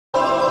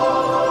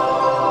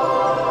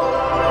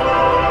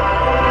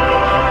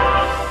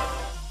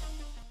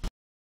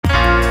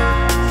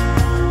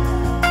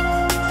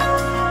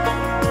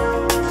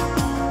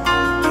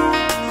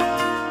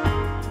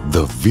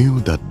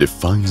view that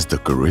defines the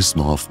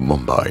charisma of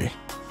Mumbai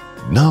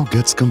now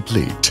gets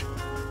complete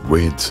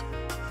with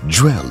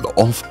Jewel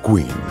of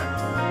Queen.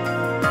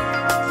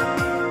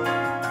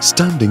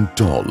 Standing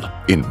tall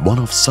in one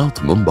of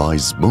South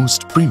Mumbai's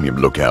most premium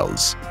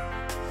locales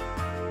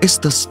is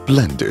the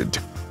splendid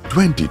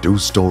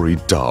 22-story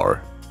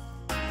tower,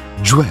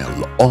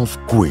 Jewel of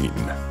Queen.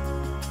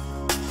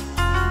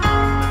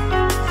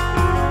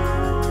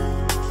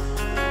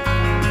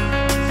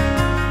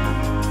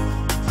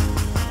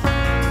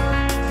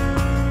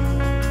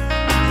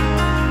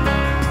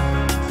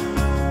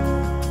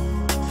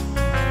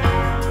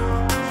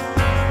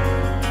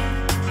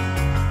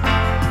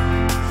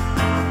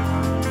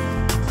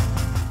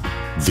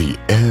 The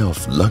air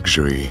of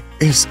luxury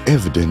is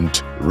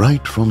evident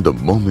right from the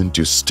moment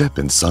you step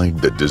inside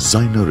the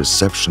designer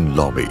reception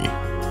lobby.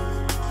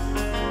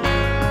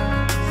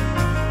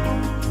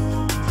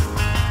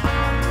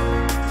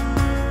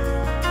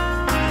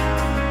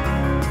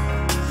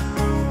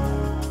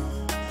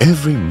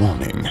 Every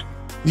morning,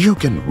 you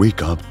can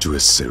wake up to a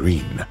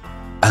serene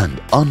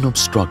and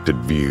unobstructed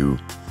view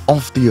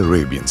of the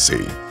Arabian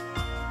Sea.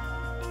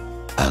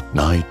 At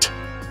night,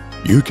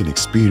 you can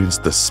experience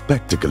the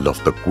spectacle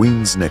of the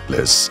Queen's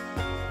necklace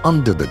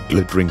under the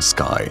glittering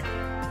sky.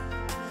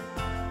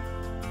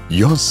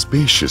 Your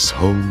spacious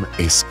home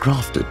is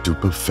crafted to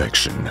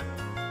perfection,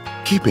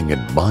 keeping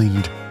in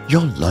mind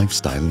your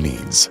lifestyle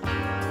needs.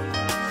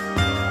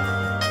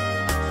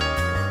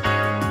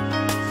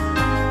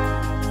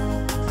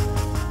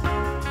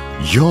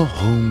 Your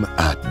home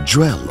at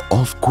Jewel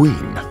of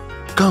Queen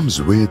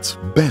comes with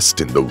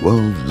best in the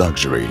world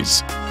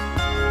luxuries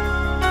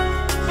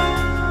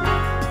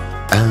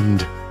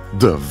and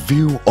the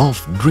view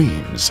of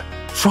dreams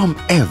from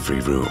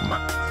every room.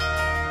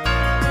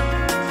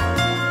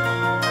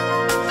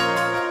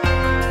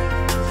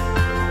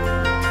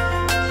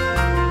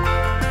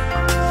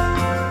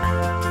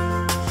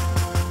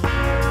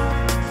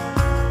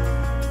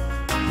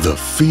 The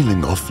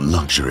feeling of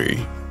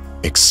luxury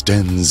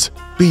extends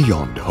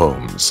beyond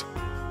homes.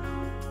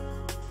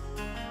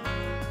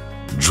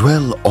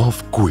 Jewel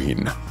of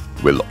Queen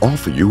will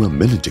offer you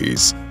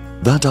amenities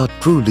that are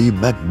truly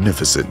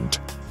magnificent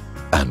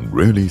and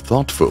really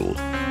thoughtful.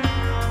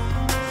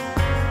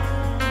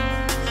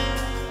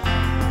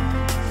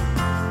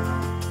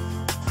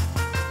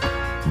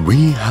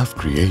 We have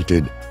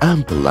created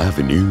ample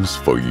avenues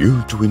for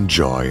you to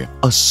enjoy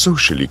a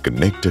socially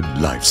connected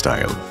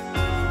lifestyle.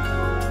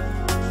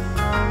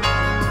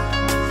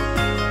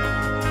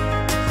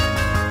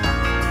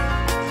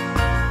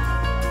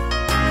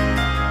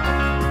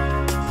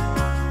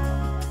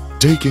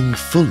 Taking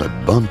full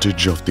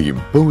advantage of the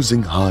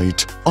imposing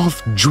height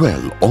of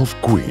Jewel of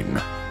Queen,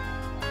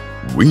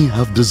 we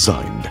have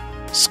designed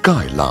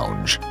Sky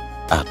Lounge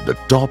at the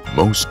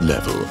topmost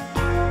level.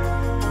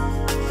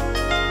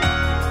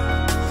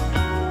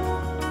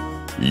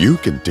 You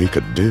can take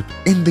a dip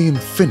in the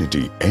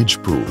infinity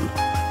edge pool,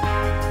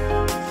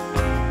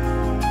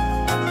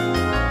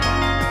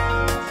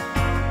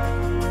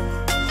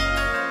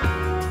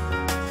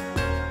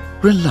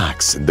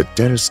 relax in the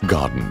terrace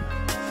garden,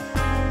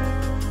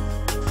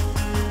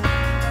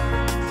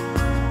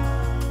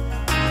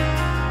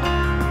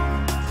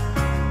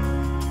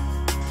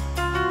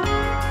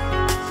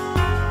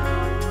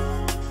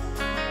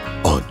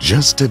 or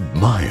just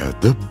admire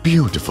the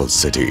beautiful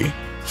city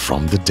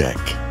from the deck.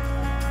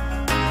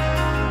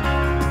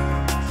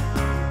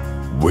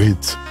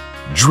 With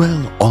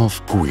Jewel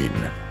of Queen,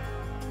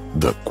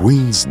 the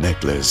Queen's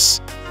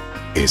necklace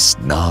is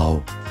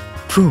now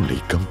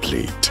truly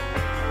complete.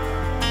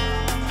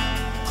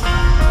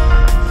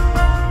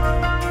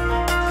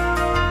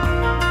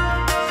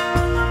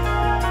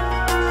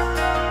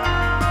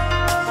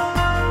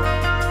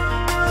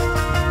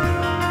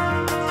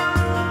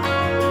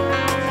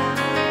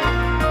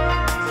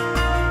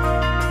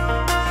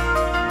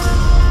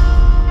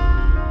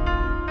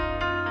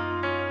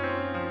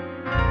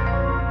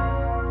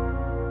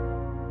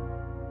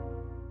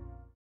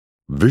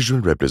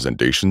 Visual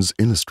representations,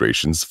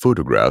 illustrations,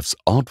 photographs,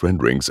 art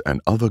renderings and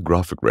other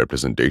graphic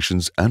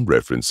representations and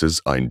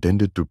references are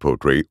intended to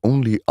portray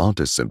only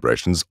artists'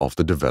 impressions of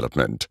the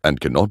development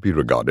and cannot be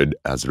regarded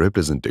as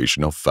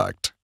representation of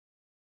fact.